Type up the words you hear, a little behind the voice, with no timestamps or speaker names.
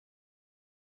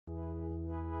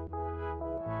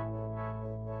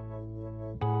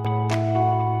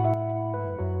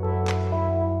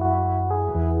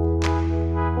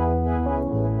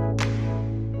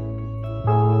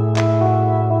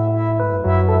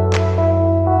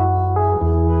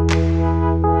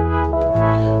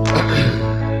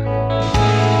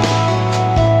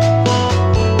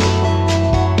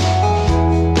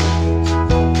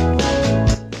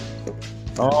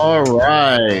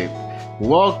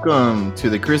welcome to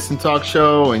the Christian Talk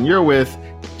Show, and you're with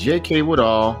J.K.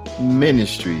 Woodall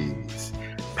Ministries.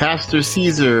 Pastor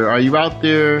Caesar, are you out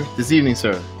there this evening,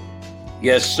 sir?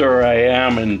 Yes, sir, I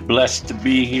am, and blessed to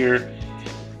be here.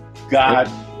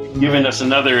 God giving us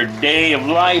another day of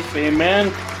life,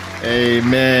 amen?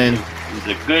 Amen. He's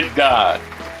a good God.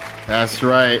 That's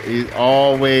right. He's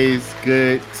always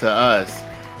good to us,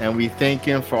 and we thank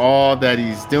him for all that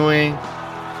he's doing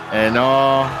and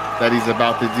all that he's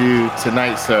about to do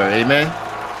tonight, sir. Amen?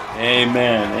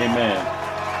 Amen. Amen.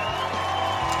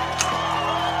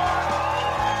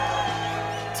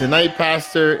 Tonight,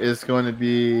 Pastor, is going to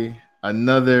be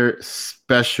another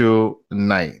special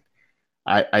night.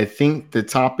 I think the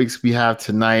topics we have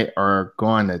tonight are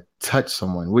going to touch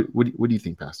someone. What do you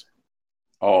think, Pastor?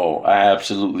 Oh, I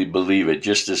absolutely believe it.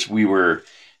 Just as we were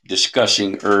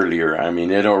discussing earlier, I mean,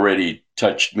 it already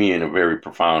touched me in a very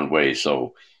profound way.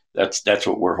 So that's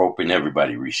what we're hoping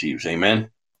everybody receives. Amen.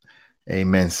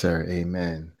 Amen, sir.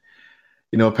 Amen.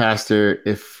 You know, Pastor,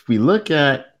 if we look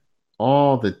at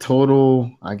all the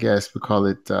total, I guess we call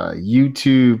it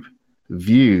YouTube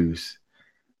views,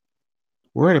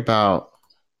 we're at about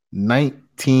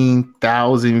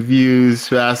 19,000 views,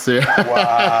 Pastor.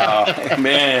 Wow.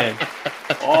 Amen.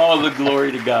 All the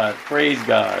glory to God. Praise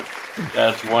God.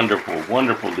 That's wonderful.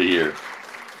 Wonderful to hear.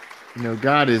 You know,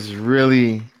 God is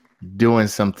really doing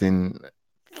something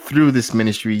through this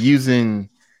ministry, using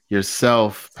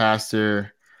yourself,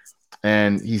 Pastor,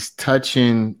 and he's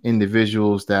touching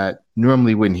individuals that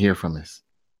normally wouldn't hear from us.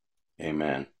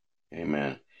 Amen.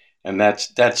 Amen. And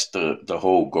that's the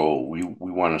whole goal. We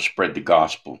want to spread the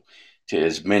gospel to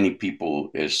as many people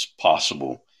as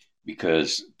possible,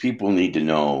 because people need to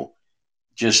know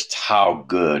just how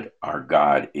good our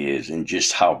God is and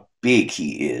just how big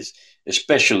he is,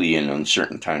 especially in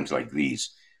uncertain times like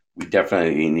these. We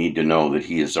definitely need to know that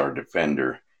he is our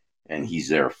defender and he's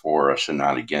there for us and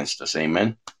not against us.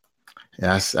 Amen.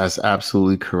 Yes, that's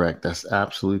absolutely correct. That's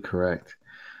absolutely correct.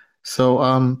 So,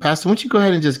 Pastor, why don't you go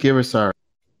ahead and just give us our...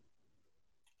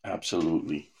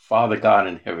 Absolutely. Father God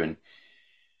in heaven,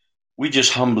 we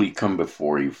just humbly come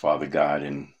before you, Father God,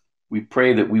 and we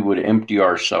pray that we would empty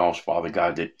ourselves, Father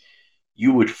God, that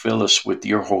you would fill us with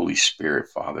your Holy Spirit,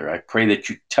 Father. I pray that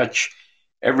you touch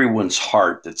everyone's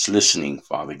heart that's listening,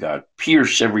 Father God.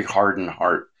 Pierce every hardened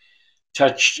heart.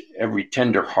 Touch every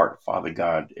tender heart, Father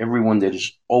God. Everyone that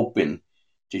is open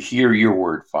to hear your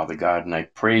word, Father God. And I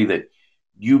pray that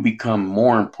you become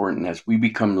more important as we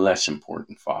become less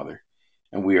important, Father.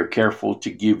 And we are careful to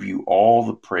give you all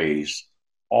the praise,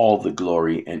 all the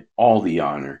glory, and all the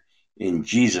honor. In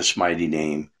Jesus' mighty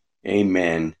name,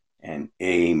 amen and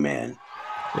amen.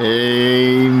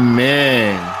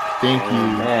 Amen. Thank you,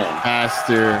 Amen.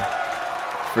 Pastor,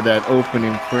 for that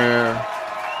opening prayer.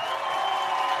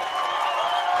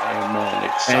 Amen.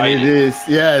 Excited. And it is,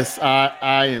 yes,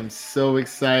 I am so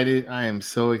excited. I am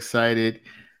so excited.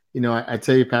 You know, I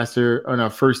tell you, Pastor, on our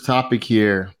first topic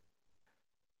here,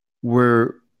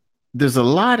 where there's a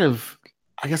lot of,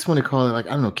 I guess I want to call it, like, I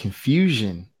don't know,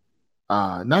 confusion,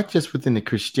 not just within the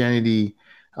Christianity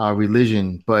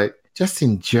religion, but just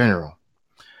in general.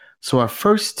 So our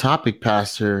first topic,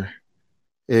 Pastor,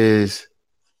 is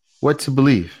what to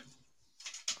believe.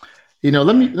 You know,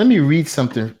 let me read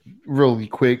something really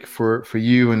quick for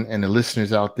you and the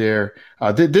listeners out there.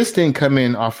 This didn't come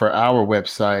in off our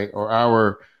website or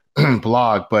our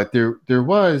blog, but there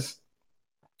was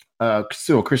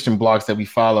still Christian blogs that we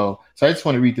follow. So I just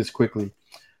want to read this quickly.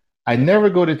 I never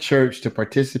go to church to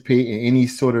participate in any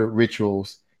sort of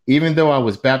rituals. Even though I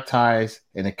was baptized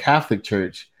in a Catholic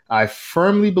church, I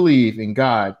firmly believe in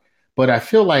God, but I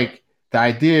feel like the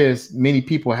ideas many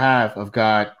people have of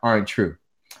God aren't true.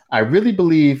 I really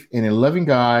believe in a loving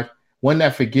God, one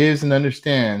that forgives and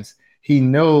understands. He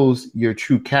knows your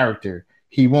true character.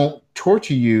 He won't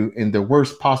torture you in the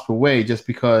worst possible way just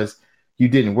because you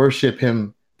didn't worship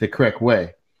him the correct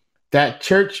way. That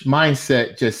church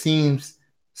mindset just seems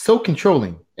so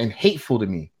controlling and hateful to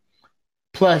me.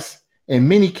 Plus, in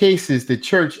many cases, the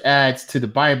church adds to the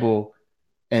Bible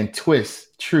and twists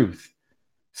truth.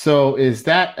 So is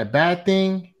that a bad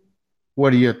thing?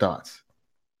 What are your thoughts?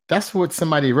 That's what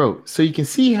somebody wrote. So you can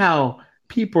see how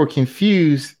people are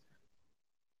confused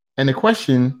and the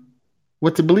question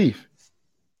what to believe.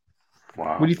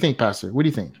 Wow. What do you think, Pastor? What do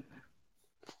you think?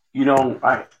 You know,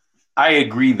 I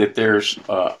agree that there's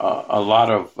a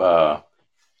lot of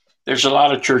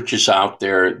churches out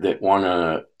there that want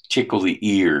to tickle the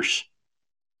ears,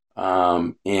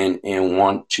 and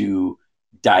want to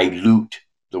dilute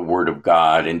the word of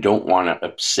God and don't want to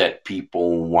upset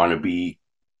people, want to be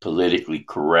politically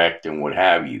correct and what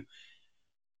have you.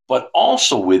 But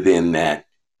also within that,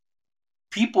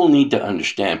 people need to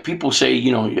understand. People say,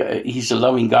 he's a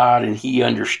loving God and he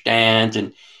understands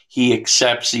and he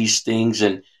accepts these things.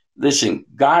 And listen,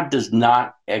 God does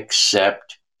not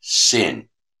accept sin.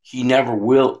 He never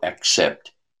will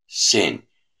accept sin.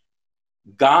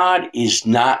 God is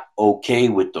not okay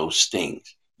with those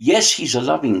things. Yes, he's a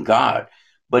loving God,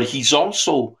 but he's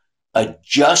also a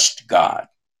just God.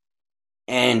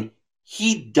 And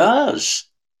he does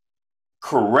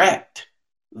correct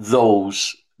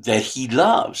those that he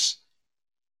loves.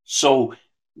 So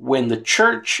when the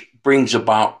church brings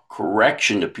about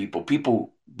correction to people,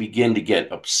 people begin to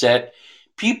get upset.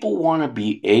 People want to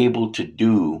be able to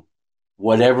do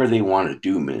whatever they want to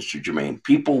do, Minister Jermaine.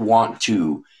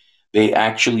 They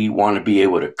actually want to be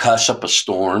able to cuss up a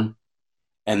storm.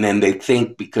 And then they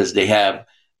think because they have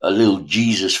a little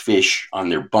Jesus fish on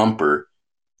their bumper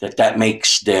that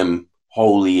makes them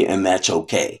holy and that's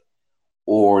okay.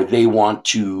 Or they want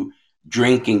to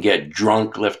drink and get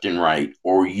drunk left and right,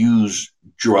 or use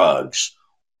drugs,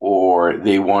 or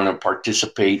they want to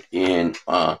participate in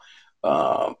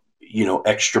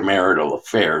extramarital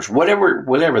affairs,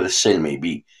 whatever the sin may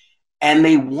be, and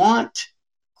they want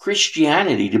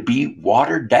Christianity to be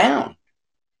watered down,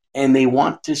 and they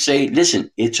want to say,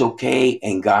 listen, it's okay,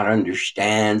 and God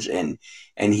understands, and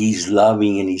he's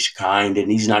loving and he's kind,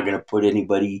 and he's not going to put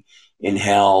anybody in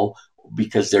hell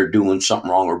because they're doing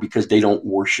something wrong or because they don't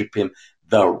worship him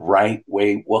the right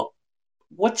way. Well,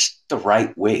 what's the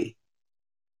right way?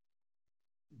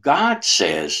 God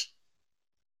says,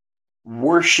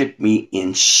 worship me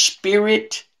in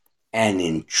spirit and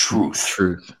in truth.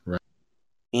 Truth, right.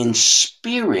 In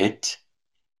spirit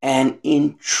and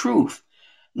in truth,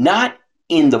 not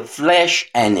in the flesh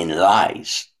and in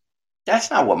lies. That's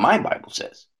not what my Bible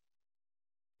says.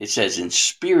 It says in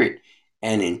spirit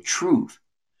and in truth.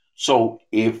 So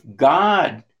if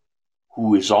God,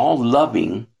 who is all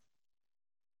loving,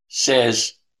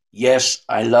 says, yes,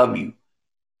 I love you,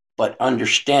 but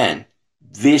understand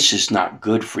this is not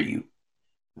good for you.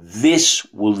 This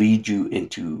will lead you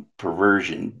into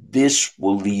perversion. This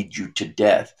will lead you to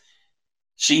death.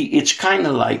 See, it's kind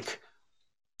of like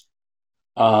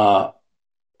our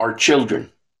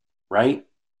children, right?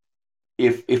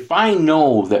 If I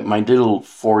know that my little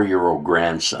 4-year-old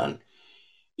grandson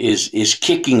is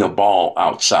kicking a ball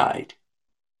outside,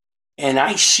 and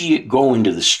I see it go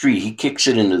into the street, he kicks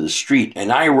it into the street,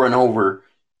 and I run over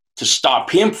to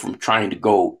stop him from trying to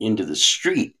go into the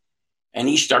street. And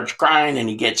he starts crying and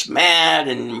he gets mad,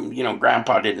 and,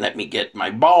 Grandpa didn't let me get my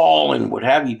ball and what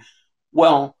have you.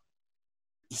 Well,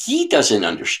 he doesn't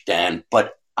understand,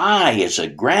 but I, as a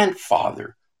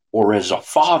grandfather or as a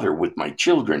father with my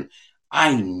children,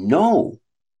 I know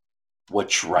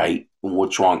what's right and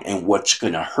what's wrong and what's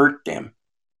going to hurt them.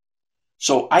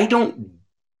 So I don't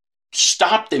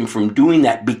stop them from doing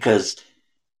that because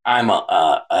I'm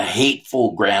a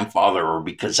hateful grandfather or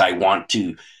because I want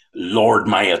to lord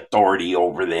my authority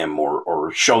over them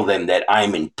or show them that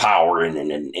I'm in power and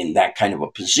in that kind of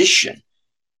a position.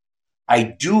 I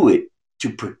do it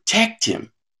to protect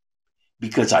him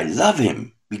because I love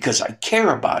him, because I care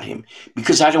about him,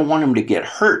 because I don't want him to get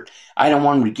hurt. I don't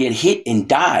want him to get hit and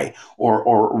die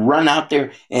or run out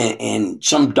there and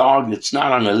some dog that's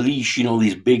not on a leash,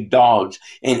 these big dogs,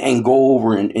 and go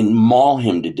over and maul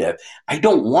him to death. I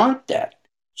don't want that.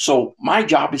 So my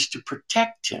job is to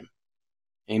protect him.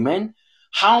 Amen.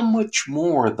 How much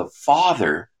more the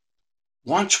Father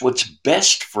wants what's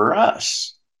best for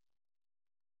us.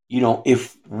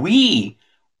 If we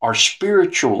are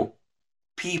spiritual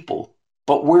people,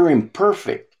 but we're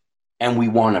imperfect and we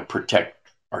want to protect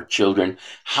our children,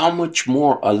 how much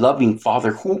more a loving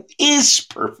Father who is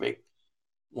perfect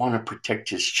want to protect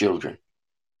his children?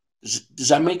 Does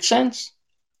that make sense?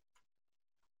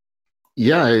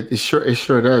 Yeah, it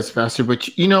sure does, Pastor. But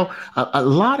a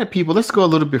lot of people. Let's go a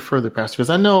little bit further, Pastor, because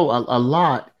I know a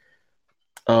lot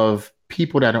of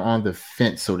people that are on the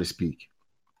fence, so to speak.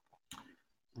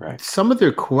 Right. Some of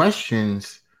their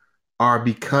questions are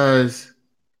because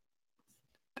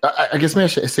I guess maybe I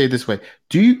should say it this way: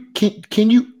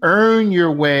 can you earn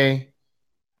your way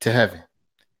to heaven?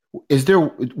 Is there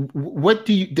what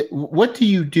do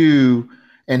you do,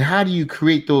 and how do you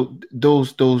create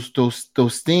those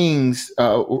things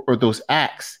or those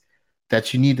acts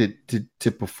that you need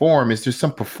to perform? Is there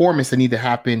some performance that need to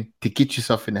happen to get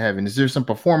yourself into heaven? Is there some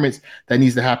performance that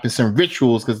needs to happen? Some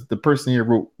rituals, because the person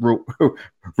here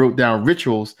wrote down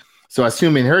rituals. So I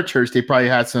assume in her church they probably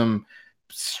had some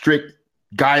strict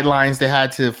guidelines they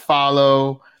had to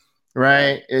follow.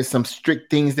 Right, it's some strict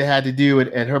things they had to do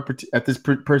at this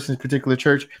person's particular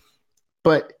church.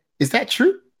 But is that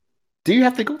true? Do you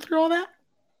have to go through all that?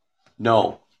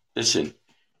 No. Listen,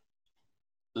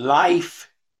 life,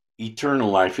 eternal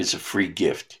life, is a free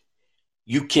gift.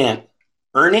 You can't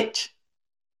earn it.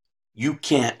 You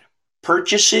can't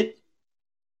purchase it.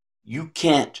 You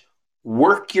can't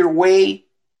work your way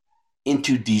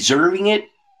into deserving it.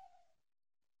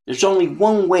 There's only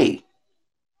one way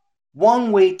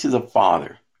to the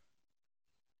Father,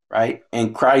 right?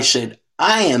 And Christ said,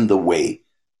 I am the way,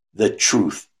 the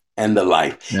truth, and the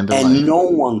life. And no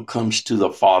one comes to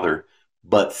the Father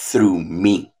but through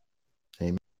me.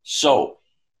 Amen. So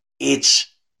it's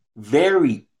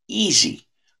very easy.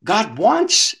 God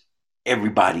wants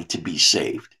everybody to be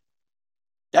saved.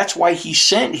 That's why he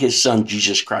sent his son,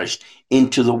 Jesus Christ,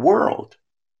 into the world.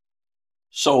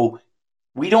 So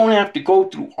we don't have to go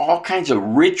through all kinds of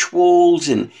rituals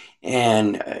and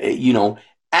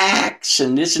acts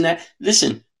and this and that.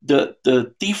 Listen,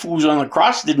 the thief who was on the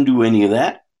cross didn't do any of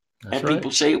that. That's and right.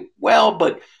 People say, well,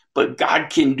 but God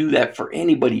can do that for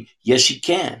anybody. Yes, he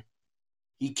can.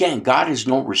 He can. God is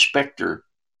no respecter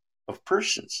of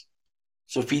persons.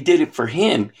 So if he did it for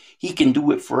him, he can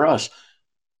do it for us.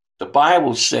 The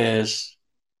Bible says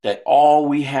that all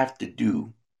we have to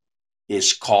do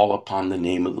is call upon the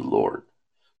name of the Lord.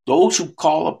 Those who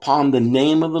call upon the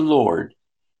name of the Lord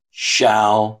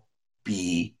shall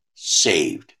be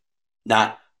saved.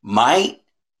 Not might,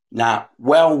 not,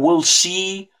 well, we'll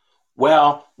see.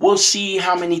 Well, we'll see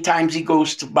how many times he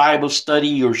goes to Bible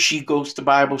study or she goes to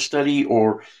Bible study,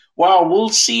 or, well, we'll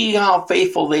see how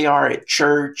faithful they are at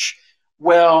church.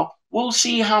 Well, we'll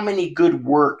see how many good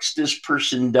works this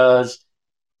person does.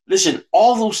 Listen,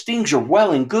 all those things are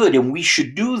well and good, and we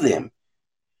should do them.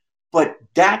 But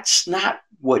that's not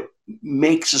what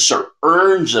makes us or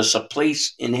earns us a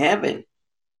place in heaven.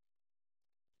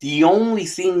 The only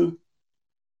thing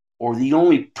or the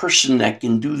only person that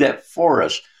can do that for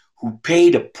us, who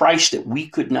paid a price that we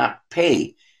could not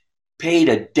pay, paid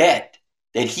a debt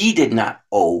that he did not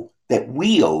owe, that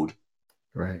we owed,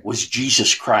 right, was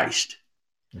Jesus Christ.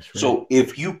 That's right. So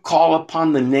if you call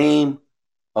upon the name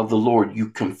of the Lord, you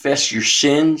confess your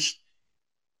sins,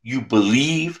 you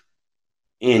believe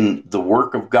in the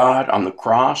work of God on the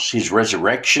cross, his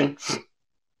resurrection,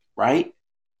 right?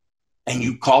 And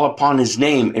you call upon his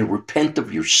name and repent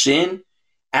of your sin,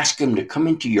 ask him to come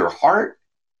into your heart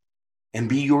and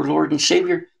be your Lord and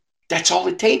Savior. That's all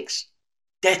it takes.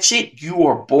 That's it. You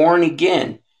are born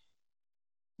again.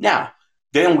 Now,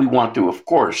 then we want to, of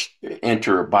course,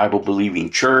 enter a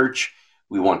Bible-believing church.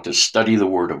 We want to study the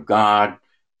Word of God.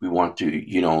 We want to,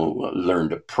 learn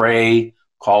to pray,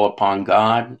 call upon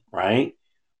God, right?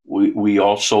 We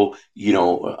also,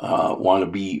 want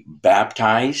to be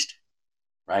baptized,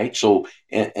 right? So,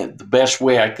 and the best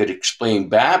way I could explain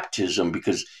baptism,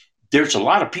 because there's a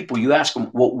lot of people, you ask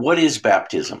them, well, what is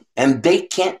baptism? And they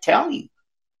can't tell you.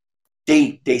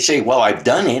 They say, well, I've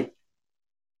done it.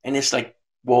 And it's like,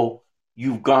 well,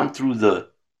 you've gone through the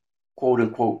quote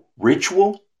unquote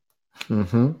ritual,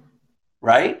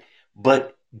 right?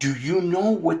 But do you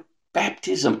know what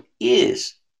baptism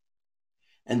is?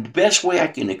 And the best way I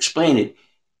can explain it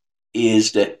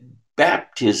is that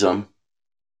baptism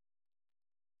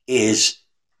is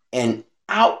an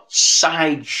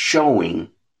outside showing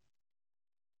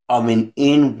of an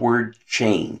inward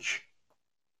change.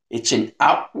 It's an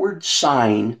outward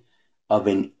sign of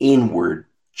an inward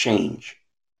change.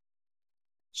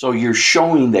 So you're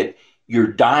showing that you're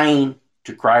dying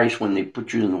to Christ when they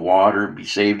put you in the water, be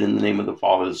saved in the name of the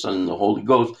Father, the Son, and the Holy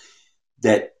Ghost,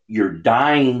 that you're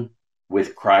dying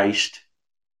with Christ,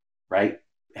 right?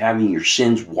 Having your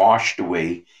sins washed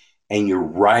away, and you're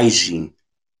rising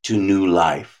to new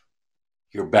life.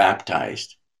 You're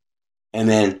baptized. And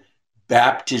then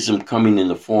baptism coming in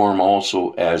the form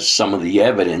also as some of the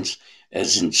evidence,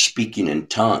 as in speaking in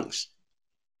tongues.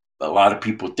 A lot of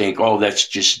people think, oh, that's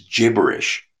just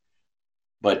gibberish.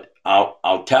 But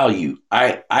I'll tell you,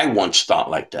 I once thought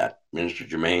like that, Minister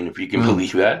Jermaine, if you can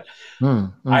believe that.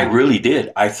 I really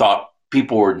did. I thought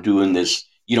people were doing this,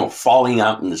 falling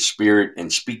out in the spirit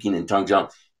and speaking in tongues.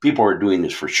 People are doing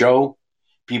this for show.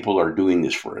 People are doing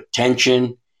this for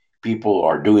attention. People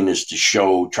are doing this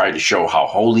to try to show how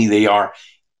holy they are.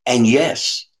 And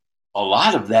yes, a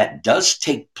lot of that does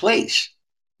take place,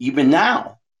 even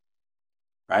now,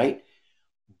 right?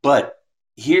 But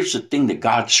here's the thing that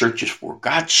God searches for.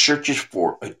 God searches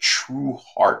for a true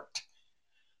heart.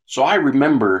 So I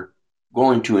remember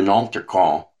going to an altar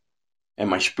call, and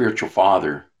my spiritual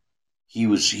father, he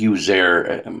was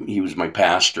there. He was my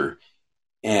pastor.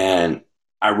 And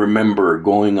I remember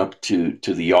going up to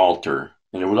the altar,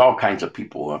 and there was all kinds of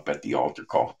people up at the altar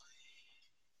call.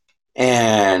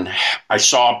 And I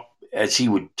saw as he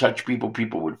would touch people,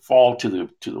 people would fall to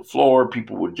the floor.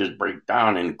 People would just break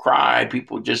down and cry.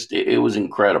 People just, it was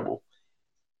incredible.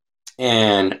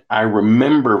 And I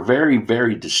remember very,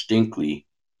 very distinctly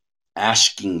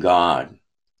asking God,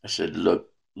 I said, look,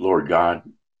 Lord God,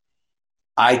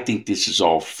 I think this is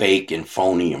all fake and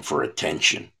phony and for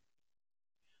attention,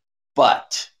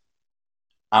 but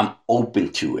I'm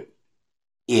open to it.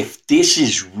 If this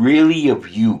is really of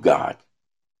you, God,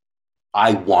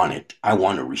 I want it. I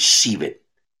want to receive it.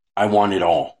 I want it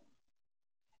all.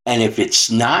 And if it's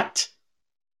not,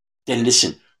 then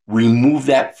listen, remove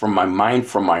that from my mind,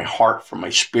 from my heart, from my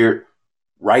spirit,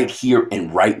 right here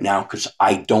and right now, because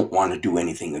I don't want to do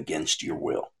anything against your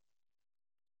will.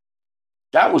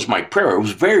 That was my prayer. It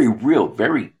was very real,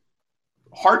 very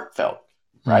heartfelt,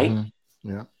 right? Mm-hmm.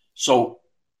 Yeah. So,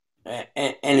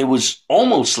 and it was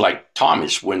almost like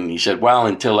Thomas when he said, well,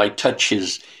 until I touch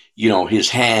his, his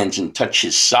hands and touch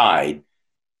his side,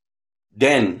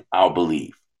 then I'll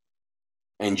believe.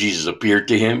 And Jesus appeared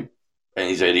to him and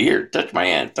he said, here, touch my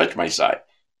hand, touch my side.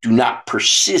 Do not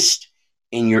persist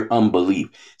in your unbelief.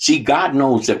 See, God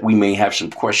knows that we may have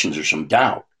some questions or some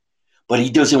doubt, but he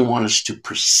doesn't want us to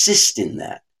persist in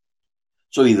that.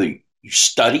 So either you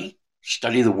study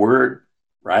the word,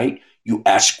 right? You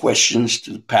ask questions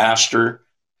to the pastor,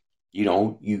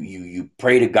 you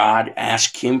pray to God,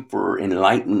 ask him for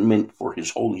enlightenment, for his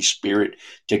Holy Spirit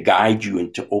to guide you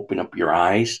and to open up your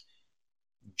eyes.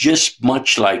 Just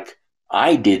much like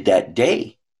I did that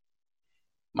day.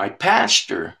 My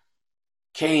pastor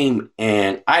came,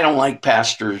 and I don't like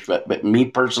pastors, but me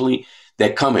personally,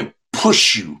 that come and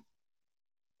push you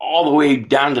all the way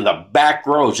down to the back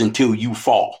rows until you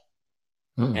fall.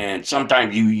 And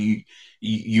sometimes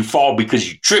you fall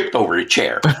because you tripped over a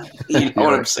chair. You know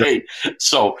what I'm saying?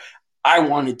 So I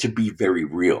want it to be very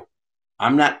real.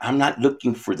 I'm not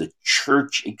looking for the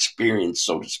church experience,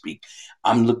 so to speak.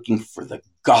 I'm looking for the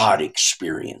God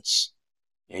experience.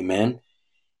 Amen.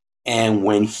 And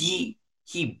when he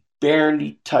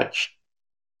barely touched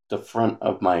the front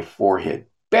of my forehead,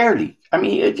 barely. I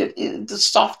mean, it the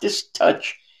softest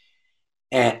touch.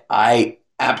 And I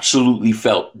absolutely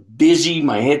felt dizzy.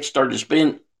 My head started to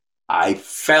spin. I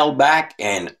fell back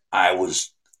and I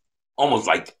was almost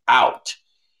like out,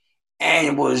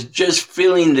 and was just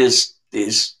feeling this.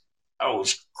 I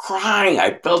was crying.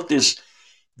 I felt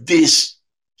this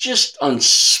just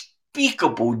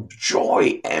unspeakable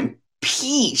joy and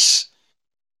peace,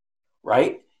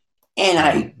 right?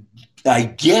 And I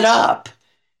get up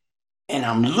and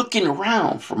I'm looking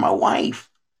around for my wife,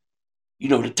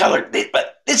 to tell her,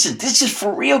 but listen, this is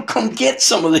for real. Come get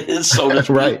some of this. So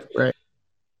Right.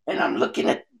 And I'm looking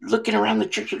around the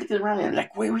church, looking around, and I'm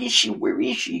like, where is she? Where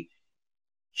is she?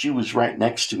 She was right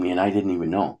next to me, and I didn't even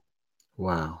know.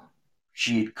 Wow.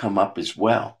 She had come up as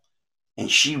well, and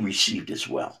she received as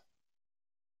well.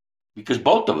 Because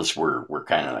both of us were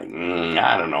kind of like,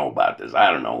 I don't know about this.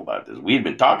 I don't know about this. We had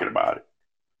been talking about it.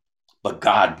 But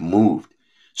God moved.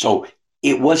 So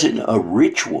it wasn't a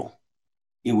ritual.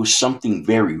 It was something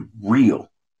very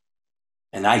real.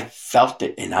 And I felt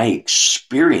it and I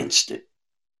experienced it.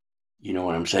 You know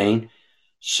what I'm saying?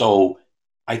 So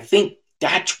I think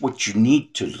that's what you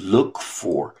need to look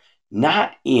for.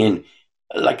 Not in,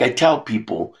 like I tell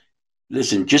people,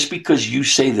 listen, just because you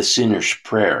say the sinner's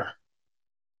prayer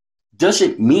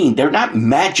doesn't mean, they're not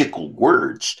magical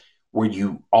words where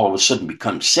you all of a sudden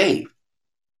become saved.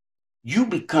 You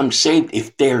become saved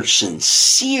if they're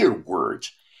sincere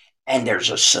words, and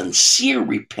there's a sincere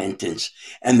repentance,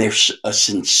 and there's a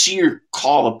sincere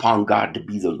call upon God to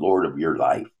be the Lord of your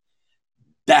life.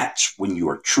 That's when you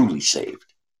are truly saved.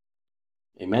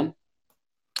 Amen.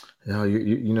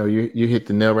 You hit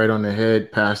the nail right on the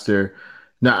head, Pastor.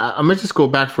 Now I'm gonna just go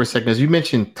back for a second. As you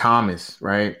mentioned Thomas,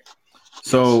 right?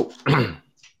 So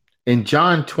in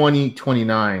John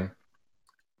 20:29,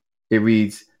 it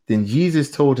reads, "Then Jesus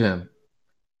told him,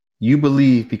 'You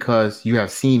believe because you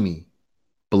have seen me.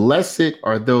 Blessed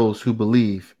are those who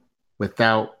believe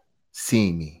without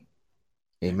seeing me.'"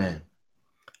 Amen.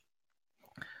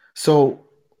 So,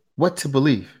 what to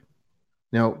believe?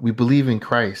 Now, we believe in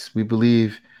Christ. We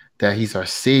believe that he's our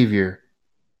savior,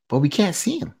 but we can't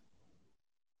see him.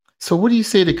 So, what do you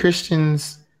say to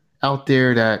Christians out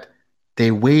there that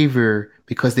they waver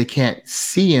because they can't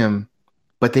see him,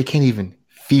 but they can't even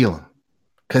feel him?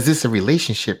 Because it's a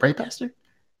relationship, right, Pastor?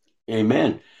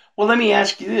 Amen. Well, let me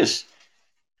ask you this.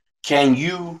 Can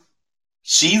you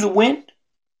see the wind?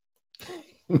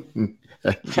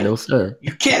 No, sir.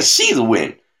 You can't see the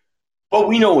wind, but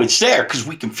we know it's there because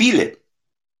we can feel it,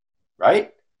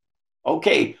 right?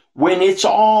 Okay, when it's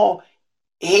all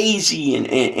hazy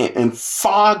and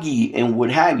foggy and what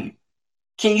have you,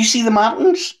 Can you see the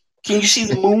mountains? Can you see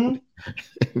the moon,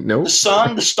 the Nope.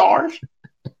 sun, the stars?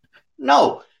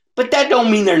 No, but that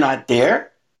don't mean they're not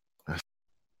there,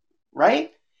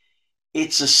 right?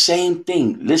 It's the same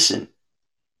thing. Listen,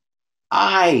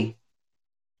 I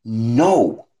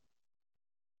know,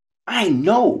 I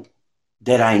know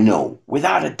that I know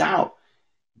without a doubt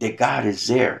that God is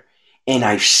there. And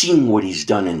I've seen what he's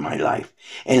done in my life.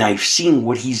 And I've seen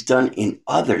what he's done in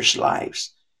others'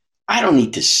 lives. I don't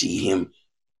need to see him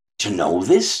to know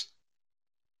this.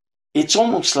 It's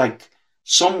almost like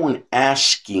someone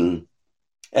asking,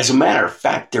 as a matter of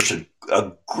fact, there's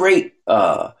a great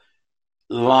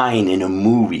line in a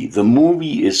movie. The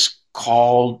movie is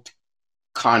called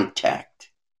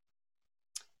Contact.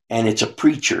 And it's a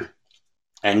preacher.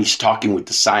 And he's talking with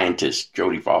the scientist,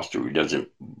 Jodie Foster, who doesn't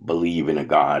believe in a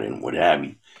God and what have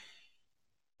you.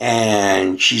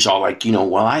 And she's all like,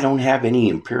 well, I don't have any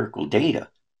empirical data.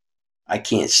 I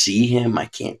can't see him. I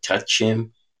can't touch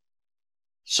him.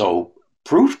 So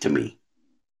prove to me.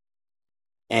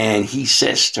 And he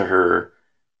says to her,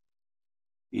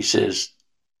 he says,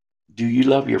 do you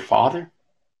love your father?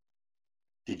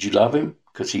 Did you love him?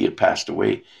 Because he had passed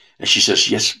away. And she says,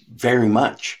 yes, very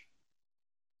much.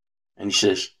 And he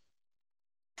says,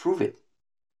 prove it.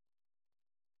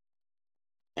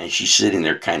 And she's sitting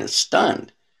there kind of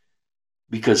stunned.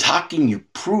 Because how can you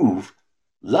prove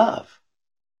love?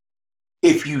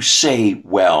 If you say,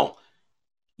 well,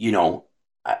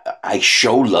 I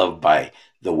show love by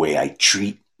the way I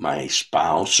treat my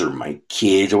spouse or my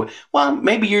kids, well,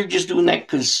 maybe you're just doing that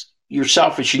because you're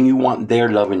selfish and you want their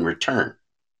love in return.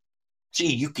 See,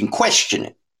 you can question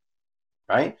it,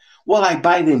 right? Well, I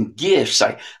buy them gifts.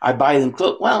 I buy them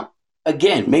clothes. Well,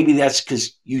 again, maybe that's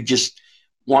because you just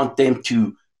want them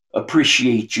to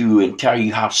appreciate you and tell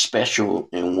you how special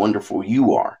and wonderful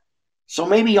you are. So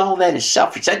maybe all that is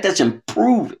selfish. That doesn't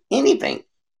prove anything,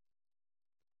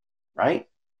 right?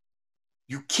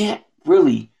 You can't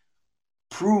really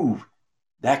prove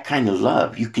that kind of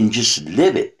love. You can just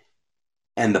live it.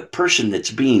 And the person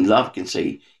that's being loved can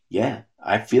say, yeah,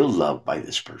 I feel loved by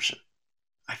this person.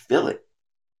 I feel it.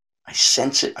 I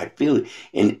sense it. I feel it.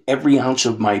 In every ounce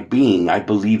of my being, I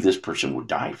believe this person would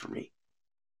die for me.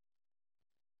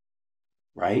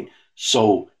 Right?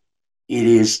 So it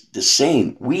is the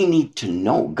same. We need to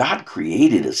know God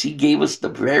created us. He gave us the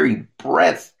very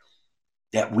breath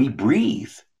that we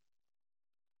breathe.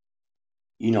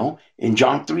 In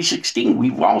John 3:16,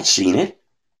 we've all seen it,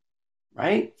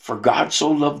 right? For God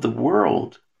so loved the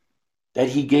world that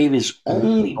he gave his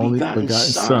only begotten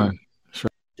son,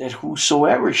 that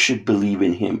whosoever should believe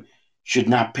in him should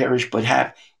not perish but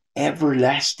have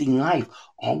everlasting life.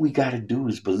 All we got to do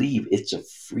is believe. It's a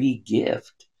free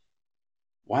gift.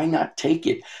 Why not take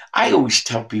it? I always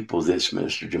tell people this,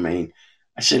 Minister Jermaine.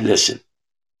 I said, listen,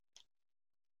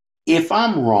 if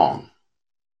I'm wrong,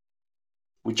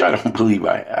 which I don't believe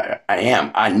I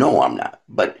am, I know I'm not,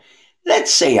 but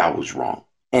let's say I was wrong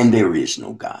and there is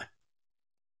no God,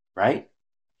 right?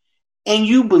 And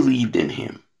you believed in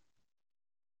him.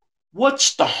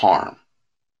 What's the harm?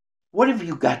 What have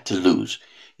you got to lose?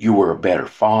 You were a better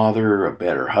father, a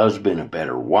better husband, a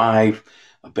better wife,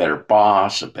 a better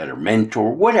boss, a better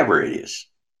mentor, whatever it is.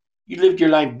 You lived your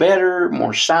life better,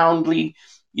 more soundly.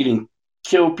 You didn't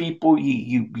kill people.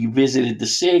 You visited the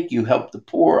sick. You helped the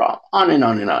poor, on and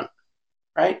on and on,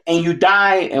 right? And you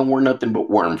die and we're nothing but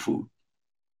worm food,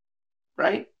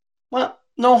 right? Well,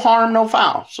 no harm, no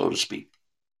foul, so to speak.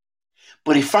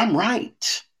 But if I'm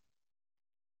right,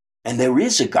 and there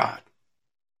is a God,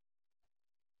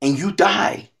 and you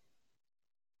die,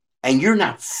 and you're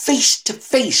not face to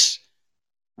face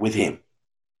with him,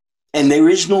 and there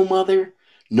is no mother,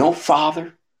 no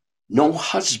father, no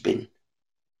husband,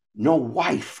 no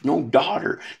wife, no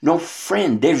daughter, no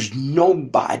friend, there's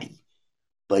nobody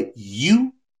but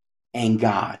you and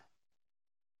God.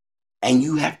 And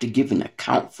you have to give an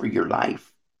account for your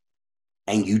life.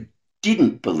 And you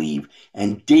didn't believe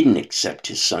and didn't accept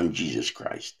his son, Jesus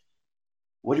Christ.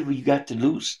 What have you got to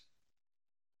lose?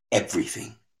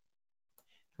 Everything.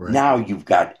 Right. Now you've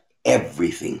got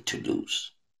everything to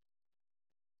lose.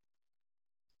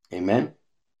 Amen.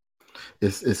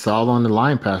 It's all on the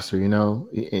line, Pastor,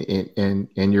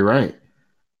 and you're right.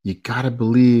 You got to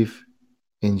believe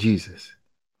in Jesus.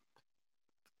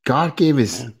 God gave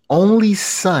his only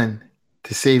son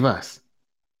to save us.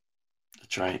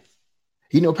 That's right.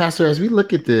 Pastor, as we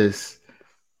look at this,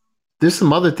 there's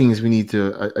some other things we need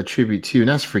to attribute to, and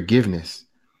that's forgiveness.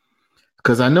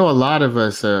 Because I know a lot of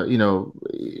us, those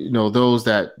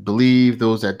that believe,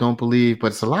 those that don't believe, but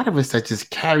it's a lot of us that just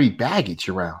carry baggage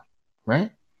around,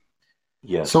 right?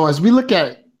 Yeah. So as we look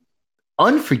at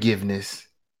unforgiveness,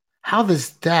 How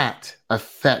does that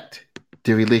affect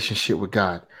the relationship with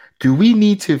God? Do we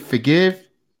need to forgive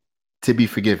to be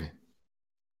forgiven?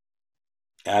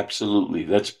 Absolutely.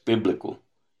 That's biblical.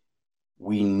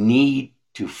 We need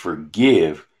to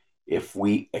forgive if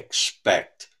we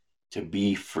expect to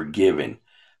be forgiven.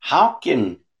 How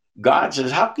can God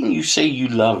says, how can you say you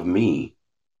love me,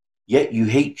 yet you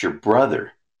hate your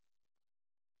brother?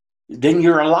 Then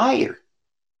you're a liar.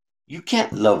 You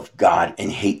can't love God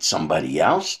and hate somebody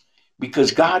else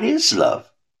because God is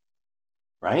love,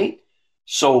 right?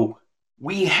 So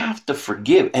we have to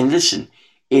forgive. And listen,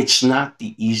 it's not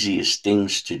the easiest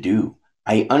things to do.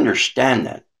 I understand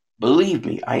that. Believe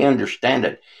me, I understand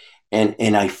it.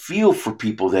 And I feel for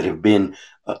people that have been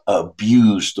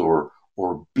abused or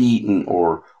beaten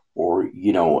or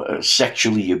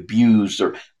sexually abused,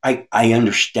 or I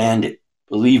understand it.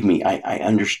 Believe me, I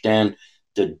understand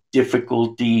the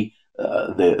difficulty,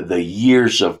 the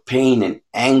years of pain and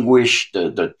anguish,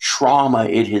 the trauma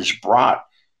it has brought.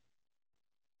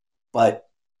 But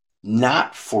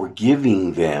not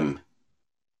forgiving them,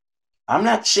 I'm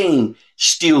not saying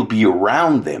still be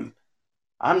around them.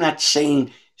 I'm not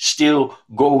saying still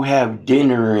go have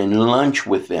dinner and lunch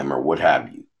with them or what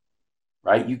have you,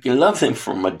 right? You can love them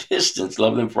from a distance,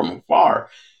 love them from afar,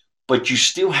 but you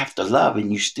still have to love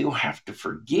and you still have to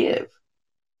forgive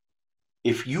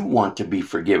if you want to be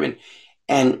forgiven.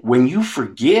 And when you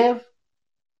forgive,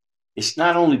 it's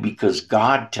not only because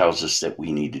God tells us that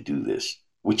we need to do this,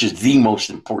 which is the most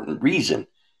important reason,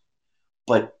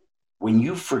 but when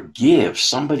you forgive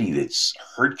somebody that's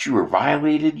hurt you or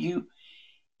violated you,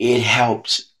 it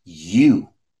helps you.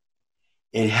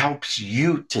 It helps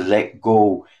you to let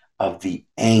go of the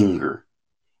anger.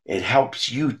 It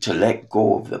helps you to let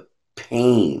go of the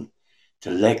pain, to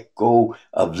let go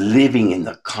of living in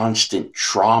the constant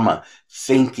trauma,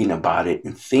 thinking about it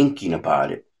and thinking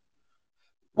about it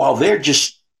while they're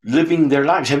just living their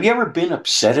lives. Have you ever been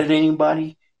upset at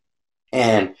anybody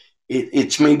and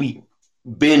it's maybe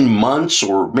been months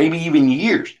or maybe even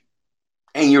years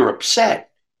and you're upset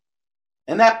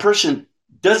and that person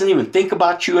doesn't even think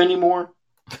about you anymore?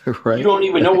 You Right? don't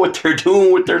even know what they're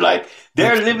doing with their life.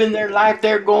 They're living their life.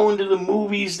 They're going to the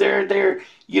movies. They're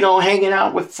hanging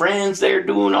out with friends. They're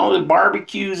doing all the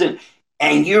barbecues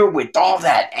and you're with all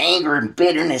that anger and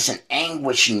bitterness and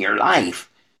anguish in your life.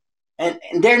 And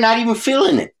they're not even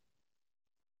feeling it.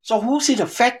 So who's it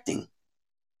affecting?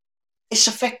 It's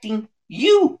affecting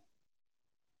you.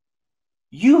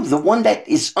 You, the one that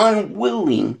is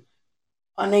unwilling,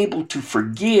 unable to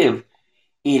forgive,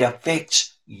 it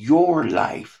affects your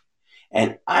life.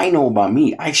 And I know about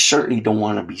me, I certainly don't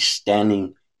want to be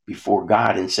standing before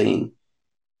God and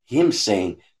Him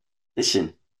saying,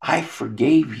 listen, I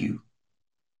forgave you.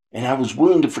 And I was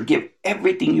willing to forgive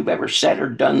everything you've ever said or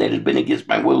done that has been against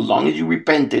my will as long as you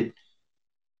repented.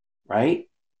 Right?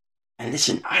 And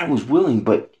listen, I was willing,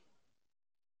 but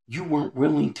you weren't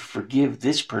willing to forgive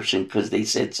this person because they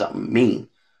said something mean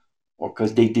or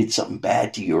because they did something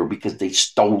bad to you or because they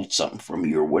stole something from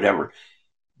you or whatever.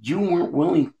 You weren't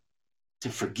willing to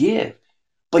forgive,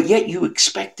 but yet you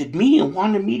expected me and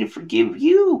wanted me to forgive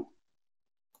you.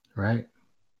 Right.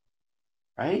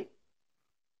 Right?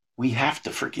 We have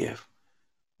to forgive.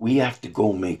 We have to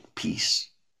go make peace.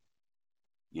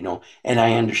 And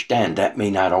I understand that may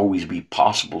not always be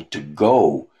possible to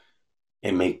go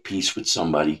and make peace with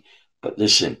somebody. But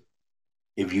listen,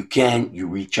 if you can, you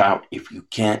reach out. If you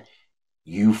can't,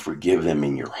 you forgive them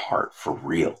in your heart for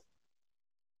real.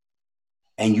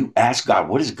 And you ask God,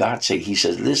 what does God say? He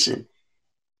says, listen,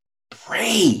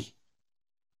 pray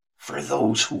for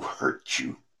those who hurt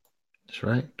you. That's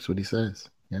right. That's what he says.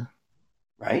 Yeah.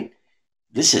 Right?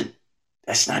 Listen,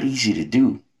 that's not easy to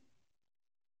do,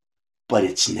 but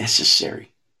it's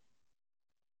necessary.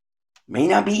 May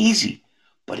not be easy,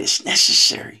 but it's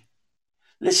necessary.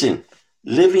 Listen,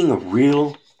 living a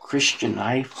real Christian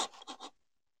life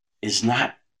is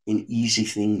not an easy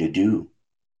thing to do.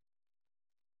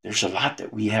 There's a lot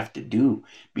that we have to do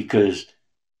because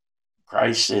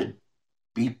Christ said,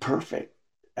 be perfect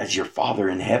as your Father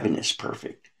in heaven is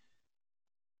perfect.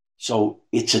 So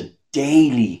it's a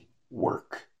daily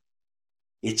work.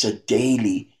 It's a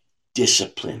daily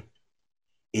discipline.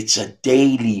 It's a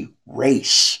daily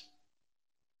race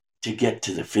to get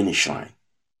to the finish line.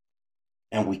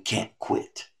 And we can't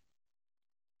quit.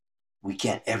 We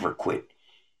can't ever quit.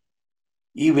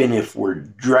 Even if we're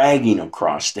dragging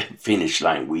across that finish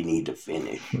line, we need to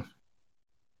finish.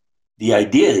 The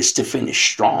idea is to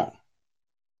finish strong.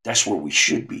 That's where we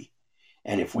should be.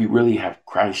 And if we really have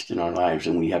Christ in our lives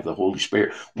and we have the Holy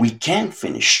Spirit, we can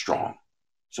finish strong.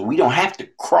 So we don't have to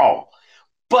crawl.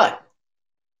 But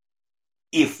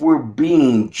if we're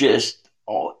being just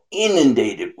all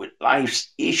inundated with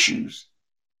life's issues,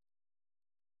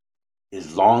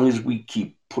 as long as we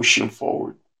keep pushing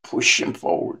forward, pushing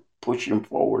forward, pushing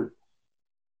forward,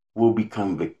 we'll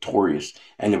become victorious.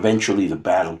 And eventually the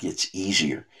battle gets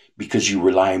easier because you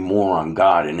rely more on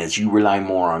God. And as you rely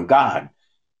more on God,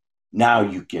 now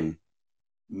you can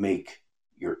make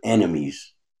your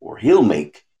enemies, or He'll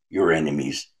make your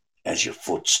enemies as your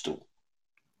footstool.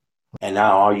 And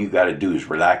now all you got to do is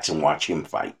relax and watch Him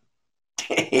fight.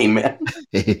 Amen.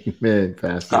 Amen,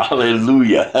 Pastor.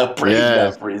 Hallelujah. Praise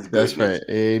Yes, God for His that's right.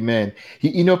 goodness.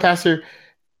 Amen. Pastor,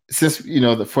 since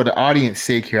for the audience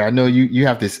sake here, I know you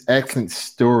have this excellent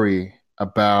story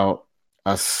about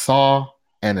a saw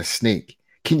and a snake.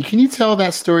 Can you tell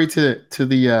that story to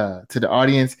the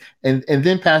audience? And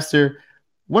then, Pastor,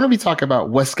 why don't we talk about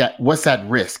what's at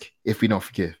risk if we don't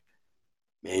forgive?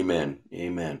 Amen.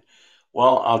 Amen.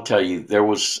 Well, I'll tell you, there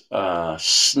was a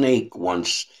snake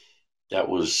once that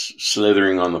was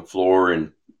slithering on the floor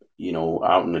and,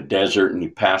 out in the desert, and he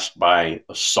passed by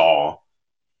a saw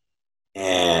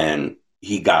and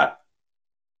he got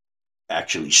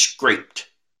actually scraped,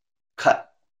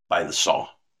 cut by the saw.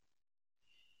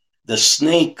 The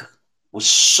snake was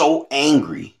so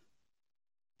angry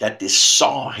that this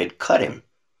saw had cut him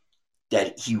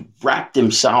that he wrapped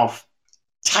himself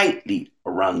tightly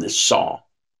around this saw.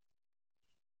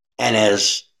 And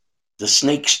as the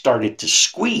snake started to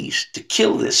squeeze to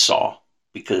kill this saw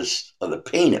because of the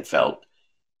pain it felt,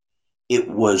 it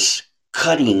was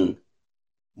cutting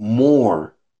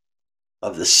more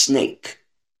of the snake.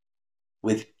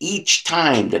 With each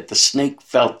time that the snake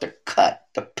felt the cut,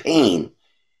 the pain,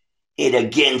 it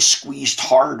again squeezed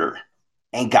harder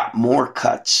and got more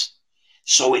cuts.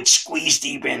 So it squeezed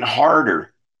even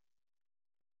harder.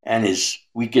 And as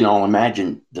we can all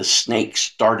imagine, the snake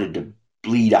started to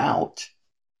bleed out,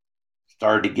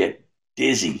 started to get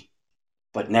dizzy,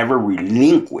 but never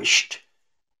relinquished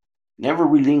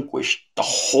the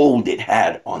hold it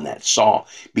had on that saw,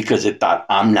 because it thought,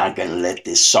 I'm not going to let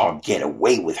this saw get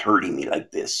away with hurting me like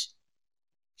this.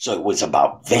 So it was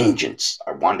about vengeance.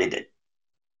 I wanted to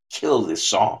kill this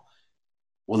saw.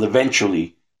 Well,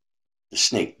 eventually, the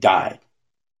snake died.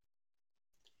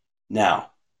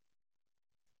 Now,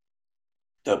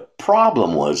 the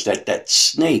problem was that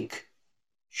snake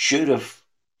should have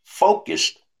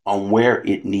focused on where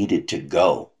it needed to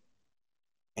go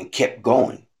and kept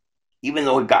going. Even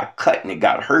though it got cut and it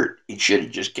got hurt, it should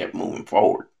have just kept moving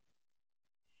forward.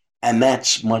 And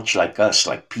that's much like us,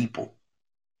 like people.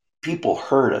 People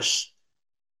hurt us.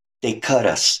 They cut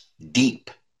us deep.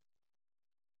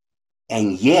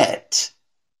 And yet,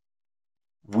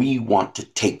 we want to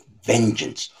take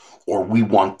vengeance, or we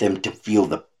want them to feel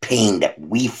the pain that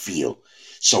we feel.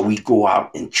 So we go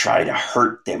out and try to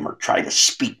hurt them, or try to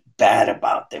speak bad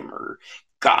about them, or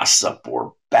gossip,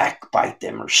 or backbite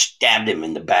them, or stab them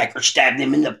in the back, or stab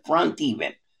them in the front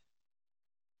even.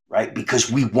 Right? Because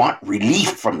we want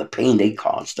relief from the pain they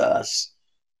caused us.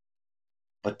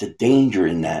 But the danger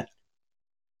in that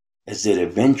is that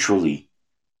eventually,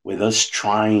 with us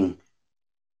trying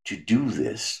to do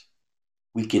this,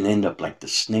 we can end up like the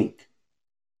snake,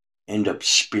 end up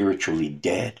spiritually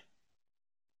dead,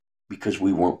 because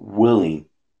we weren't willing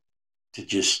to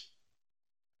just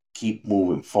keep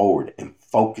moving forward and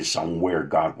focus on where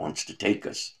God wants to take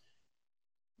us.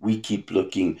 We keep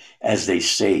looking, as they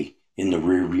say, in the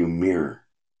rearview mirror,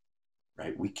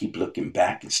 right? We keep looking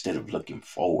back instead of looking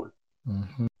forward.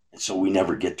 Mm-hmm. And so we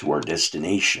never get to our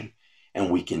destination,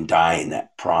 and we can die in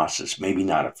that process. Maybe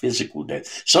not a physical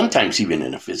death, sometimes even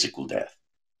in a physical death,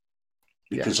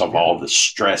 because of all the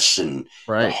stress and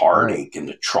the heartache and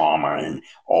the trauma and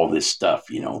all this stuff.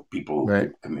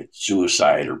 People commit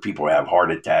suicide, or people have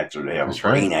heart attacks, or they have a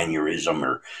brain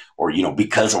aneurysm, or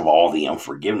because of all the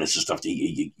unforgiveness and stuff.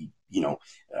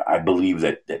 I believe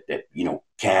that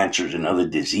cancers and other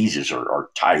diseases are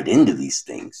tied into these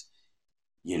things.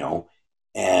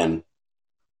 And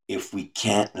if we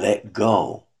can't let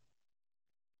go,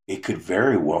 it could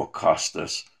very well cost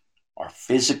us our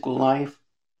physical life,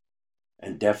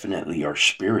 and definitely our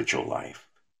spiritual life,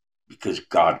 because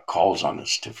God calls on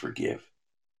us to forgive.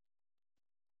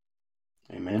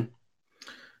 Amen.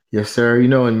 Yes, sir.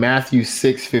 In Matthew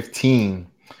 6:15,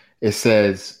 it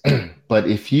says, but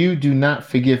if you do not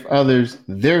forgive others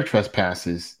their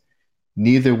trespasses,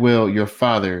 neither will your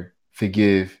Father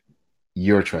forgive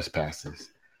your trespasses.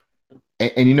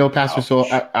 And Pastor, ouch. So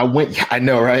I went, I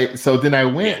know, right? So then I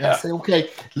went and I said, okay,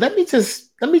 let me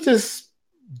just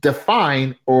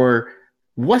define, or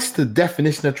what's the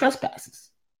definition of trespasses?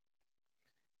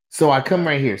 So I come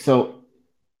right here. So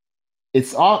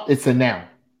it's a noun.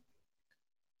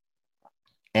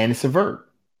 and it's a verb.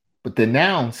 But the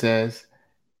noun says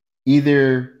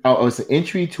either, oh, it's an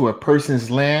entry to a person's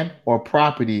land or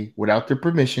property without their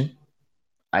permission.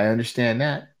 I understand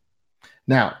that.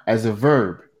 Now, as a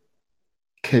verb,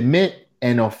 commit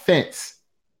an offense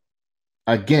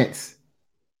against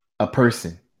a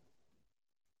person,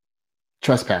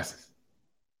 trespasses.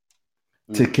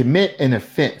 To Mm. commit an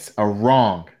offense, a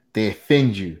wrong, they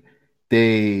offend you,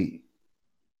 they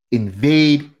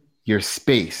invade your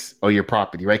space or your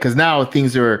property, right? Because now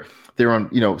they're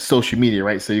on social media,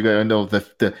 right? So you gotta know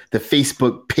the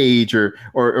Facebook page or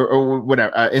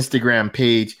whatever Instagram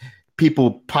page.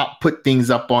 People put things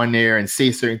up on there and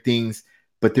say certain things,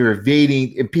 but they're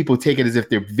evading, and people take it as if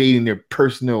they're invading their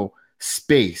personal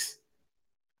space.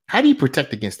 How do you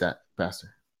protect against that,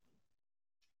 Pastor?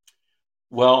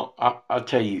 Well, I'll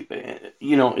tell you,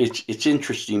 it's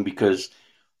interesting because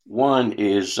one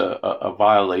is a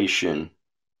violation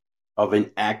of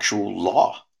an actual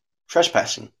law,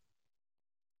 trespassing,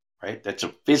 right? That's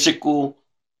a physical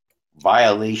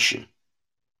violation.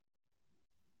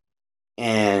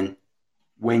 And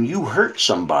when you hurt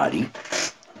somebody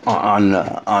on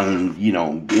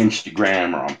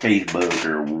Instagram or on Facebook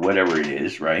or whatever it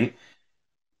is, right?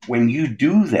 When you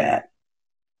do that,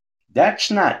 that's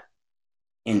not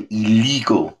an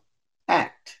illegal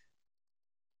act,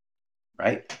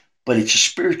 right? But it's a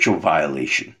spiritual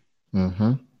violation.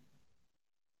 Mm-hmm.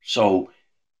 So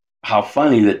how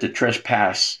funny that the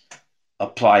trespass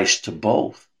applies to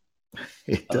both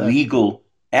It a does. legal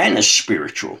and a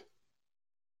spiritual,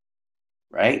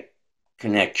 right?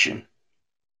 Connection.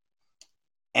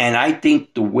 And I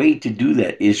think the way to do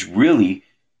that is really,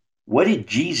 what did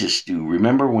Jesus do?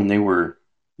 Remember when they were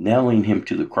nailing him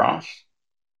to the cross?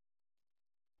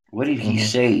 What did he Mm-hmm.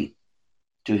 say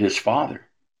to his father?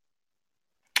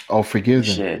 Oh, He forgive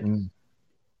them. said,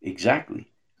 exactly,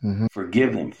 Mm-hmm.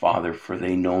 forgive them, Father, for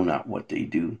they know not what they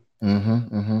do.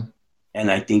 Mm-hmm. Mm-hmm.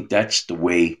 And I think that's the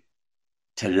way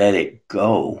to let it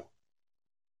go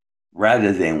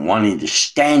rather than wanting to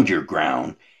stand your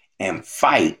ground and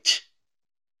fight,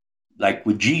 like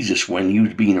with Jesus when he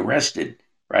was being arrested,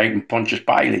 right? And Pontius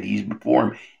Pilate, he's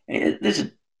before him. And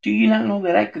listen, do you not know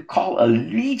that I could call a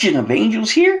legion of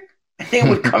angels here and they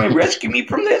would come and rescue me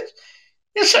from this?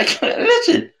 It's like,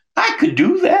 listen, I could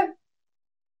do that,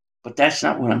 but that's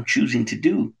not what I'm choosing to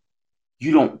do.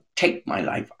 You don't take my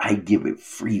life, I give it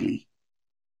freely,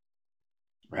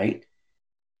 right?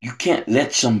 You can't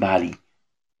let somebody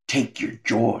take your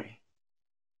joy,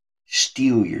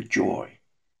 steal your joy,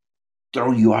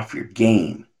 throw you off your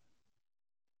game.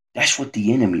 That's what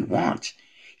the enemy wants.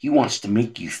 He wants to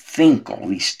make you think all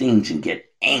these things and get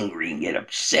angry and get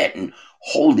upset and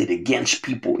hold it against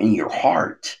people in your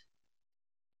heart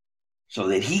so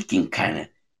that he can kind of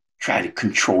try to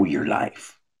control your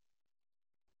life,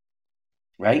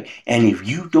 right? And if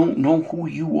you don't know who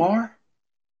you are,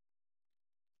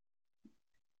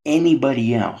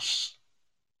 anybody else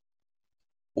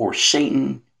or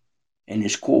Satan and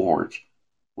his cohorts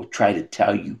will try to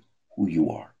tell you who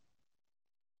you are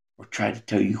or try to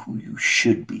tell you who you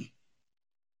should be.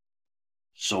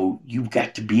 So you've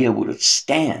got to be able to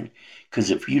stand, because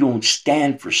if you don't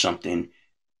stand for something,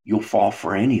 you'll fall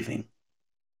for anything.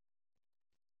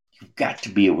 You've got to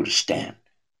be able to stand,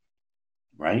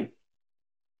 right?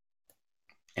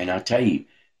 And I'll tell you,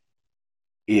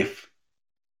 if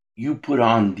you put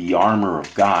on the armor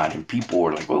of God and people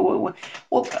are like,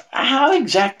 well, how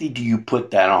exactly do you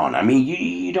put that on? I mean,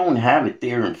 you don't have it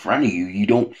there in front of you. You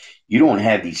don't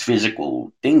have these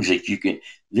physical things that you can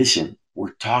listen.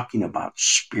 We're talking about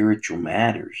spiritual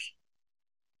matters.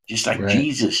 Just like Right.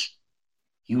 Jesus,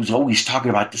 he was always talking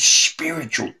about the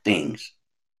spiritual things,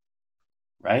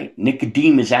 right?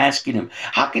 Nicodemus asking him,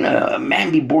 how can a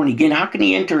man be born again? How can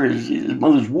he enter his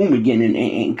mother's womb again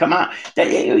and come out?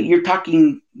 You're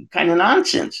talking kind of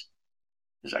nonsense.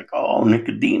 It's like, oh,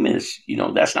 Nicodemus,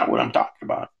 that's not what I'm talking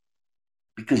about.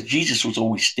 Because Jesus was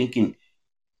always thinking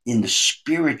in the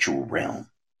spiritual realm.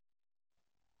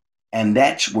 And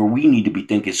that's where we need to be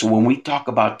thinking. So when we talk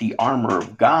about the armor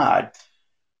of God,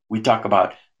 we talk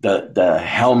about the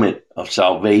helmet of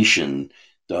salvation,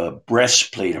 the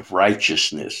breastplate of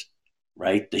righteousness,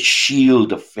 right? The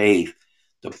shield of faith,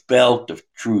 the belt of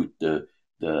truth, the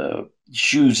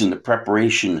shoes and the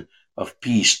preparation of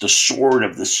peace, the sword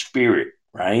of the spirit,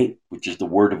 right? Which is the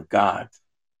word of God.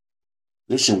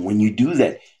 Listen, when you do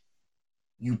that,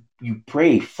 you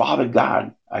pray, Father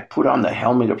God, I put on the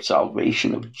helmet of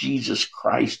salvation of Jesus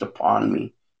Christ upon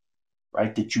me,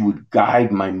 right? That you would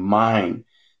guide my mind,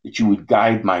 that you would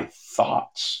guide my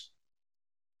thoughts,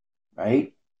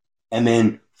 right? And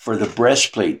then for the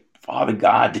breastplate, Father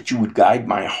God, that you would guide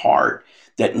my heart,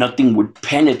 that nothing would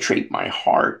penetrate my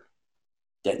heart,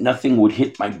 that nothing would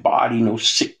hit my body, no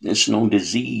sickness, no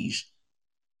disease,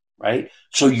 right?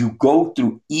 So you go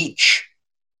through each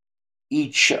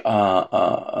each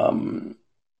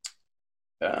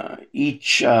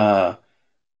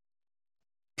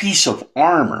piece of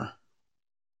armor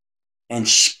and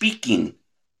speaking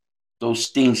those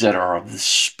things that are of the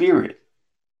Spirit,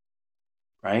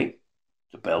 right?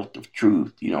 The belt of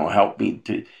truth, help me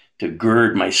to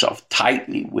gird myself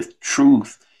tightly with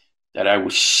truth, that I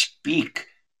will speak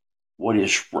what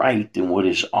is right and what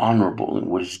is honorable and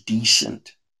what is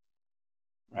decent,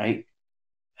 right?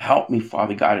 Help me,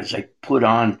 Father God, as I put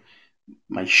on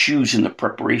my shoes in the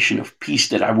preparation of peace,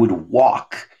 that I would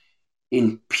walk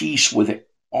in peace with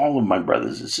all of my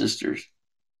brothers and sisters,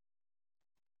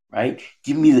 right?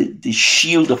 Give me the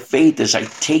shield of faith as I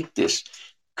take this,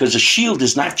 because a shield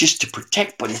is not just to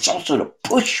protect, but it's also to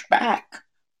push back,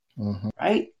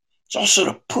 right? It's also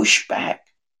to push back.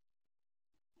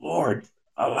 Lord,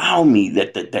 allow me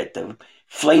that the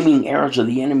flaming arrows of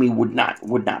the enemy would not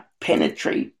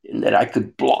penetrate, and that I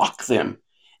could block them,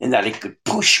 and that I could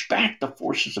push back the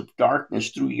forces of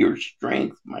darkness through your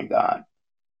strength, my God,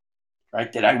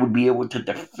 right? That I would be able to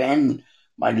defend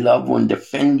my loved one,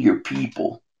 defend your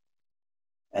people.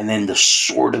 And then the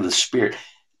sword of the Spirit.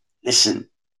 Listen,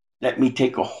 let me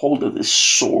take a hold of this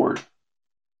sword,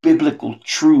 biblical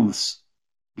truths,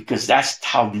 because that's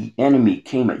how the enemy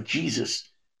came at Jesus,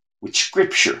 with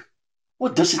Scripture.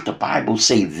 Well, doesn't the Bible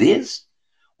say this?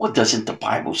 Well, doesn't the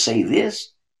Bible say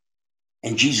this?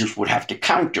 And Jesus would have to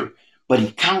counter, but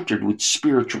he countered with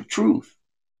spiritual truth.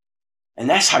 And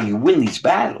that's how you win these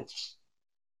battles.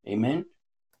 Amen?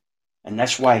 And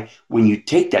that's why when you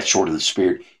take that sword of the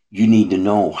Spirit, you need to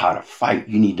know how to fight.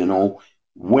 You need to know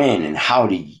when and how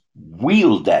to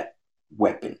wield that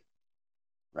weapon,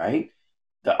 right?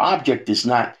 The object is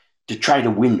not to try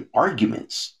to win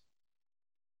arguments.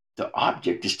 The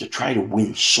object is to try to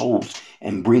win souls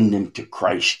and bring them to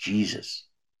Christ Jesus.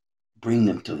 Bring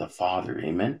them to the Father.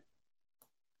 Amen?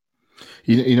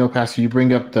 Pastor, you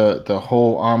bring up the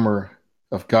whole armor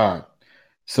of God.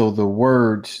 So the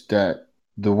word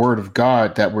of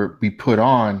God that we put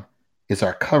on is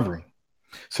our covering.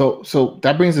 So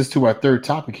that brings us to our third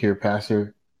topic here,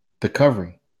 Pastor, the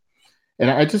covering.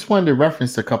 And I just wanted to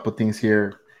reference a couple of things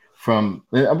here we're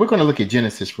going to look at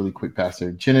Genesis really quick,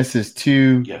 Pastor. Genesis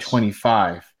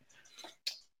 2:25. Yes.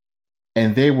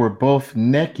 And they were both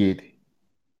naked,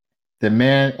 the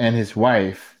man and his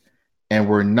wife, and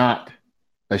were not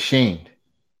ashamed.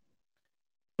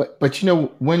 But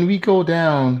when we go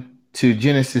down to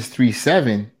Genesis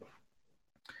 3:7,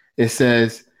 it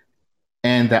says,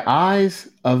 and the eyes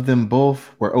of them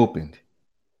both were opened,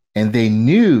 and they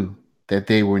knew that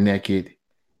they were naked,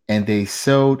 and they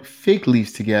sewed fig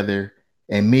leaves together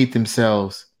and made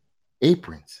themselves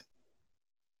aprons.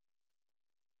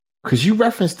 Because you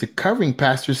referenced the covering,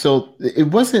 Pastor, so it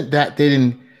wasn't that they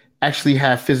didn't actually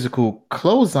have physical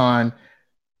clothes on.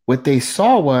 What they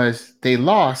saw was they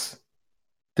lost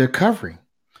their covering.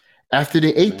 After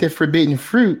they ate the forbidden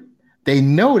fruit, they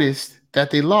noticed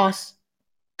that they lost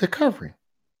the covering.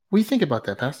 What do you think about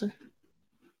that, Pastor?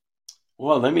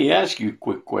 Well, let me ask you a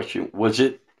quick question. Was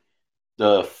it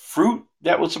the fruit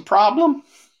that was the problem?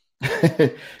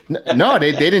 No,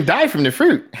 they didn't die from the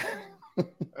fruit.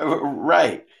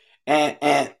 Right.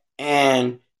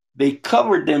 And they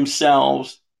covered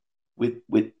themselves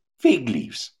with fig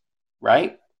leaves,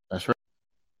 right? That's right.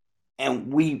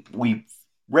 And we've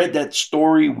read that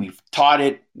story, we've taught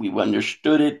it, we've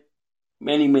understood it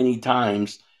many, many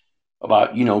times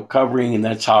about, covering, and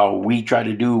that's how we try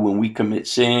to do when we commit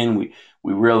sin.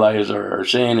 We realize our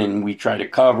sin and we try to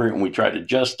cover it and we try to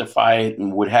justify it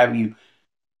and what have you.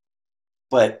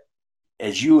 But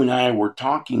as you and I were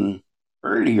talking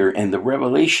earlier, and the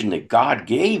revelation that God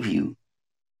gave you,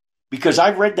 because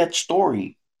I've read that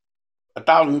story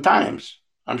 1,000 times.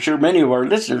 I'm sure many of our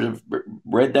listeners have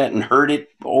read that and heard it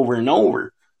over and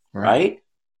over, right?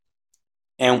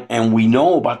 And we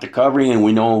know about the covering, and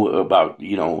we know about,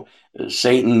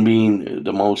 Satan being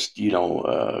the most,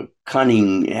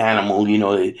 cunning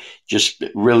animal, just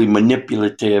really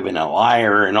manipulative and a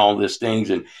liar and all these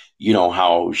things. And,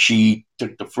 how she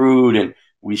took the fruit, and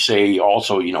we say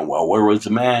also, well, where was the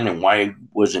man and why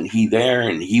wasn't he there?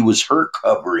 And he was her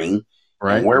covering.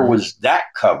 Right. And where was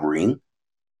that covering?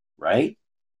 Right.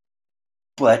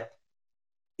 But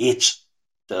it's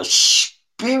the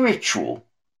spiritual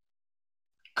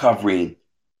covering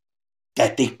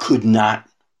that they could not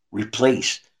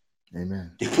replace.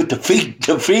 Amen. They put the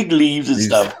fig leaves and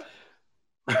stuff,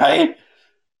 right?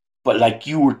 But like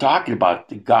you were talking about,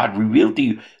 that God revealed to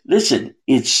you. Listen,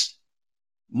 it's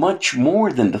much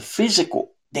more than the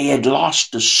physical. They had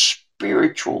lost the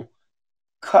spiritual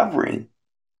covering.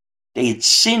 They had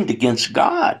sinned against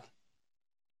God.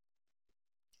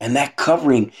 And that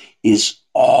covering is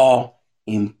all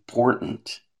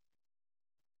important.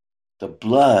 The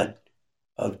blood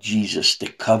of Jesus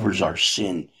that covers our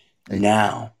sin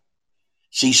now.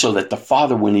 See, so that the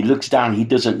Father, when he looks down, he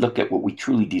doesn't look at what we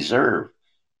truly deserve,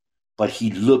 but he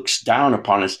looks down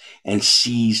upon us and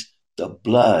sees the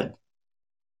blood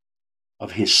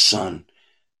of his Son,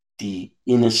 the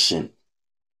innocent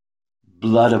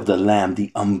blood of the Lamb,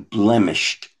 the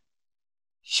unblemished,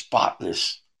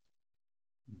 spotless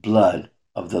blood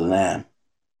of the Lamb,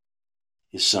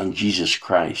 his Son, Jesus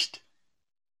Christ.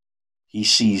 He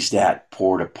sees that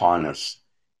poured upon us.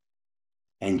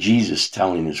 And Jesus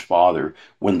telling his Father,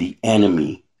 when the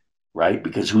enemy, right?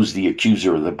 Because who's the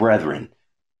accuser of the brethren?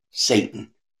 Satan.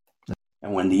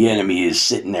 And when the enemy is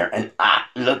sitting there and,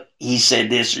 look, he said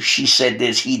this or she said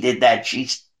this, he did that, she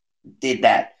did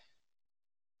that.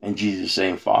 And Jesus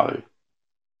saying, Father,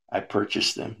 I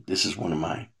purchased them. This is one of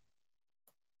mine.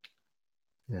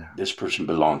 Yeah. This person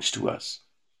belongs to us.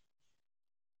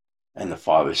 And the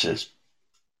Father says,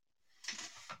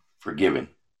 forgiven.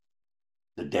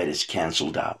 The debt is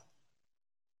canceled out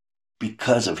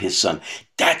because of his Son.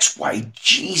 That's why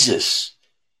Jesus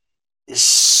is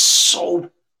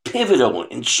so pivotal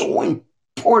and so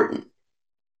important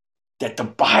that the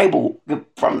Bible,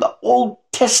 from the Old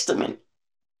Testament,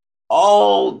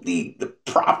 all the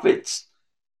prophets,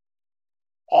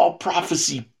 all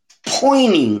prophecy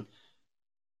pointing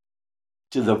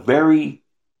to the very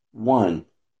one,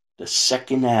 the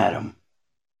second Adam,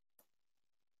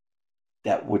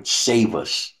 that would save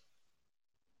us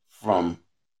from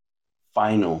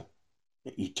final,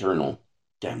 eternal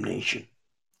damnation.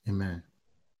 Amen.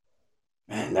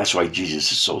 Man, that's why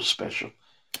Jesus is so special.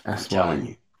 I'm telling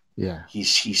you. Yeah.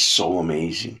 He's so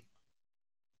amazing.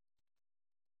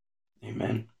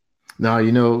 Amen. Now,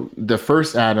 the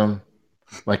first Adam,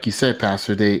 like you said,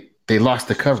 Pastor, they lost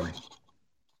the covering.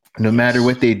 No matter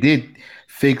what they did,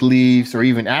 fig leaves, or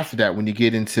even after that, when you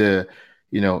get into,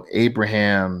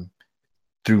 Abraham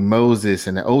through Moses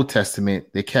and the Old Testament,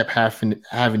 they kept having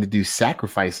to do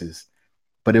sacrifices,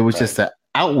 but it was just an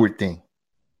outward thing.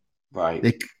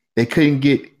 Right. They couldn't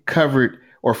get covered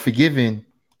or forgiven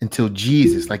until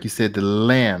Jesus, like you said, the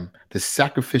Lamb, the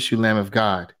sacrificial Lamb of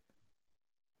God,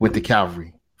 went to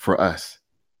Calvary for us,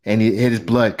 and his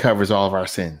blood covers all of our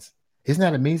sins. Isn't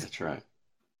that amazing? That's right.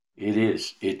 It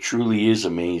is. It truly is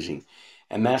amazing.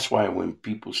 And that's why when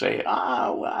people say,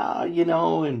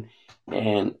 well, and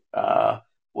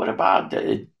what about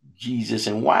Jesus,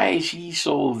 and why is he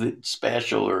so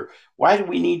special, or why do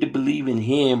we need to believe in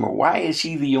him, or why is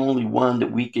he the only one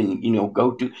that we can,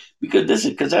 go to?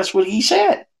 Because that's what he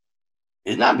said.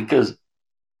 It's not because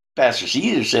Pastor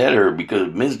Caesar said, or because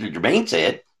Mr. Jermaine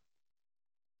said,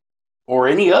 or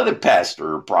any other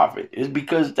pastor or prophet. It's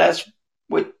because that's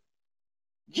what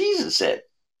Jesus said.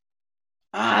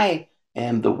 I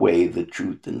am the way, the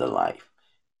truth, and the life,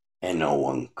 and no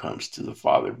one comes to the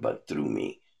Father but through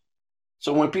me.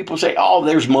 So when people say,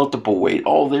 there's multiple ways,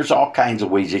 there's all kinds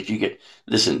of ways that you get,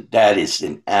 listen, that is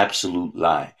an absolute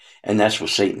lie. And that's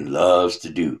what Satan loves to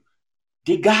do.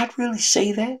 Did God really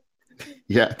say that?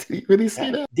 Yeah, did he really say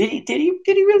that? Did he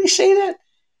really say that?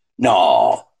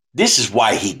 No, this is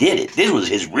why he did it. This was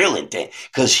his real intent,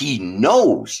 because he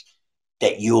knows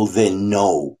that you'll then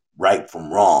know right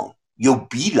from wrong. You'll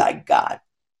be like God.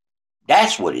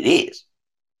 That's what it is.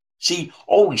 See,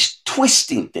 always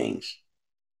twisting things,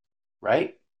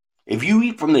 right? If you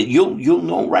eat from you'll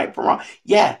know right from wrong.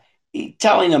 Yeah, he's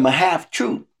telling them a half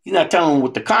truth. He's not telling them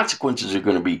what the consequences are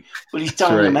going to be, but he's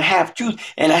telling them a half truth,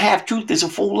 and a half truth is a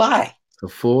full lie. It's a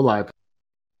full lie,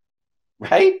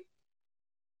 right?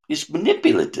 It's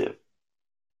manipulative.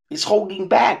 It's holding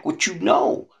back what you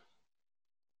know,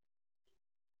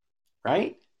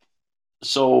 right?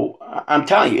 So I'm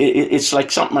telling you, it's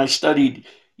like something I studied,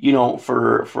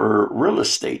 for real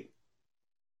estate.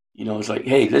 It's like,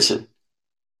 hey, listen,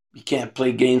 you can't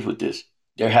play games with this.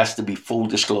 There has to be full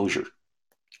disclosure.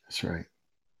 That's right.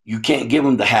 You can't give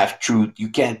them the half truth. You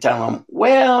can't tell them,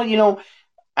 well,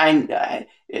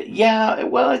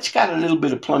 it's got a little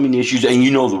bit of plumbing issues, and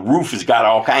the roof has got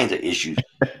all kinds of issues,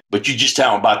 but you just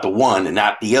tell them about the one and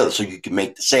not the other so you can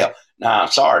make the sale. Nah,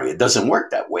 I'm sorry, it doesn't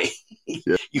work that way.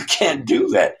 Yeah. You can't do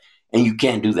that, and you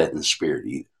can't do that in the spirit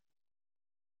either.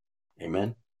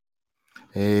 Amen.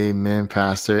 Amen,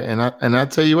 Pastor. And I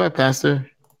tell you what, Pastor,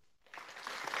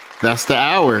 that's the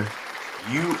hour.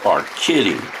 You are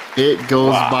kidding. It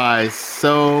goes by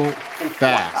so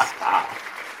fast.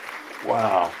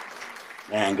 Wow.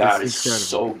 Man, God is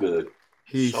so good.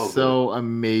 He's So good. so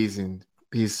amazing.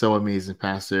 He's so amazing,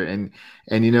 Pastor. And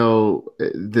you know,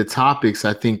 the topics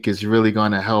I think is really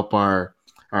going to help our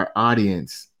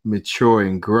audience mature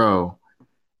and grow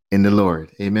in the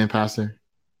Lord. Amen, Pastor.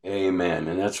 Amen.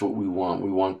 And that's what we want.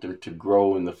 We want them to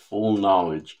grow in the full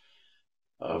knowledge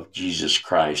of Jesus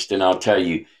Christ. And I'll tell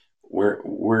you,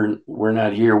 we're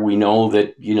not here. We know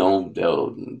that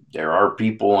there are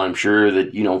people, I'm sure,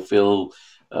 that feel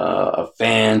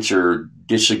offense or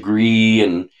disagree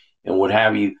and what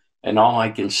have you. And all I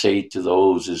can say to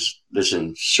those is,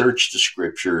 listen, search the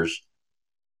scriptures,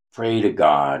 pray to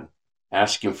God,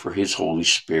 ask Him for His Holy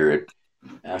Spirit,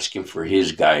 ask Him for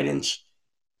His guidance,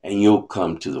 and you'll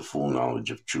come to the full knowledge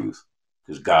of truth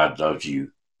because God loves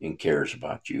you and cares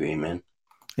about you. Amen.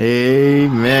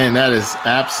 Amen. That is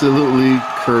absolutely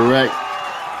correct.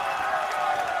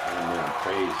 Amen.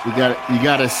 Praise You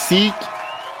got to seek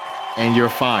and you're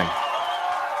fine.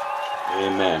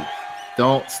 Amen.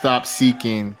 Don't stop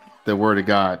seeking the word of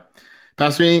God.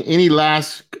 Pastor, any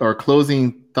last or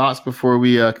closing thoughts before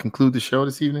we conclude the show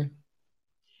this evening?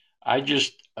 I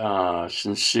just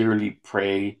sincerely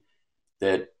pray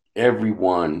that every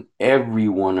one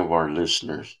of our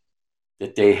listeners,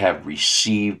 that they have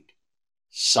received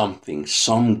something,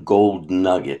 some gold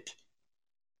nugget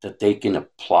that they can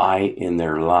apply in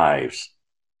their lives.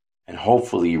 And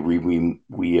hopefully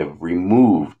we have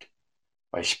removed,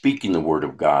 by speaking the word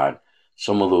of God,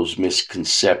 some of those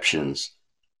misconceptions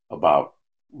about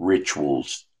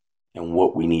rituals and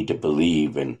what we need to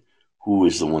believe and who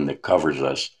is the one that covers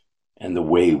us and the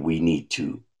way we need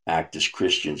to act as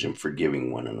Christians in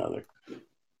forgiving one another.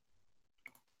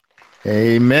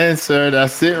 Amen, sir.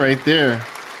 That's it right there.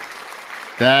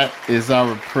 That is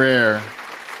our prayer,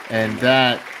 and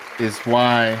that is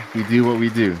why we do what we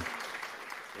do.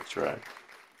 That's right.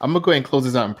 I'm going to go ahead and close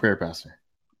this out in prayer, Pastor.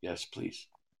 Yes, please.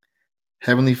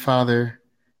 Heavenly Father,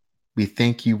 we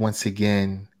thank you once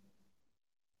again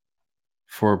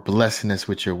for blessing us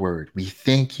with your word. We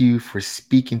thank you for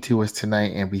speaking to us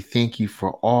tonight, and we thank you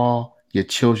for all your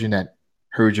children that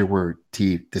heard your word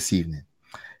this evening.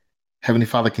 Heavenly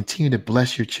Father, continue to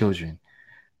bless your children.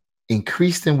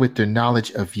 Increase them with their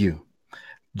knowledge of you.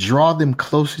 Draw them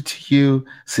closer to you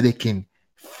so they can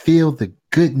feel the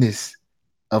goodness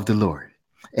of the Lord.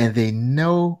 And they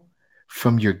know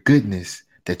from your goodness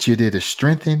that you're there to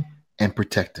strengthen and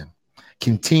protect them.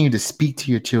 Continue to speak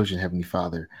to your children, Heavenly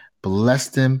Father. Bless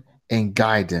them and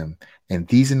guide them. And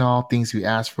these and all things we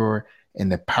ask for in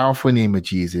the powerful name of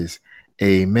Jesus.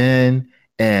 Amen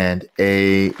and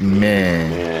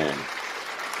amen. Amen.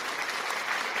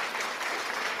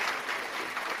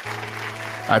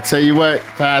 I tell you what,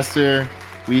 Pastor,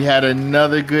 we had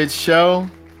another good show.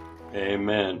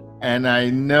 Amen. And I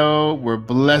know we're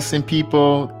blessing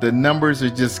people. The numbers are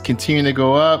just continuing to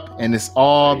go up, and it's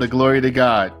all the glory to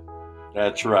God.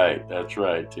 That's right. That's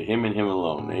right. To Him and Him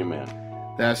alone. Amen.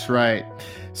 That's right.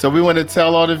 So we want to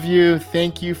tell all of you,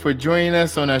 thank you for joining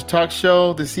us on our talk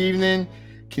show this evening.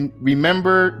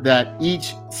 Remember that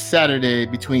each Saturday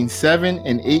between 7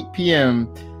 and 8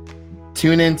 p.m.,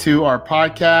 tune into our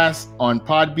podcast on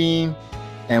Podbean,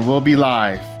 and we'll be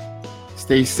live.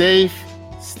 Stay safe,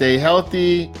 stay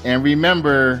healthy, and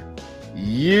remember,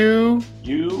 you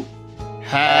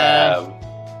have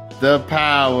the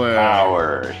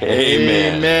power.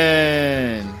 Amen.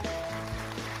 Amen.